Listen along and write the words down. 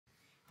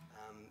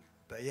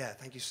But yeah,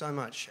 thank you so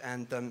much,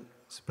 and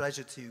it's a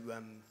pleasure to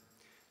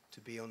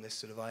be on this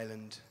sort of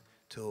island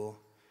tour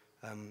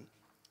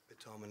with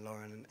Tom and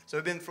Lauren. So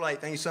we've been Flyte.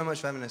 Thank you so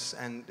much for having us,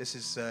 and this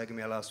is going to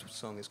be our last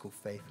song. It's called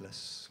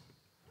Faithless.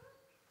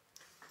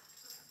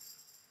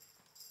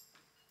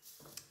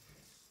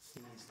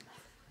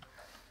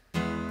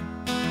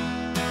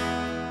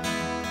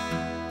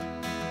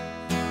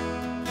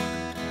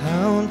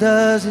 How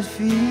does it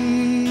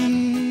feel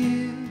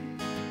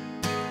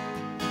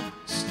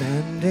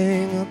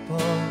standing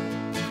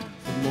apart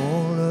from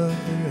all of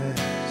the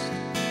rest?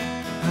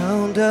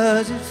 How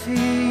does it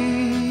feel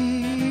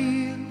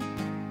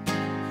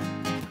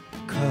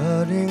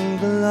cutting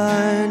the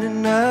line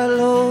in that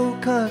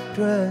low-cut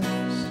dress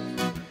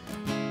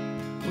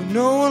when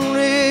no one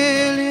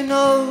really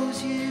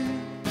knows you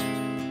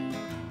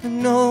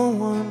and no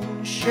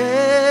one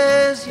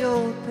shares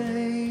your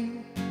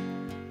pain?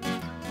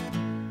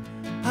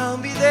 I'll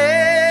be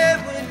there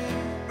when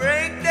you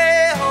break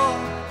their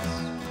hearts.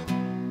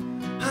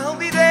 I'll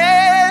be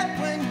there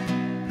when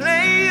you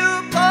play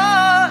your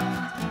part.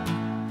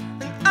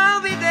 And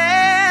I'll be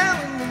there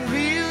when they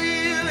reel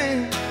you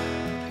in.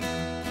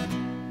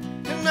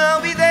 And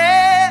I'll be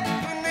there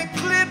when they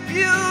clip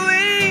your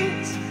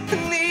wings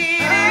and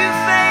leave you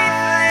faithless.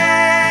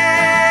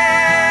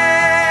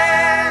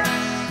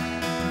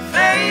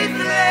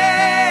 Faithless.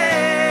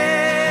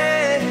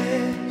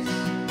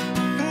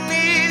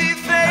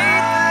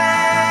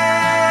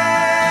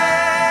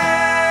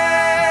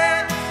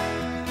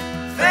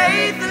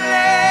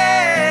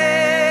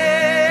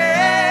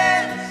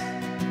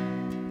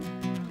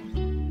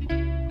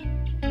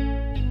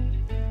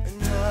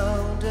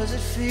 Does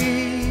it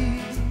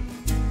feel?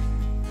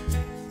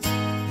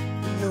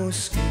 No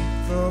escape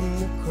from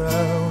the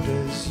crowd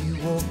as you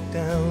walk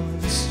down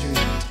the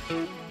street.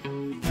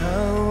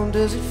 How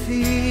does it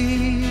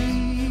feel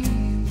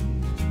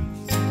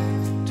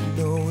to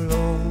no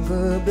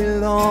longer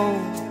belong,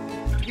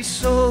 to be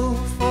so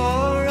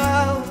far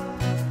out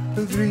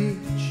of reach?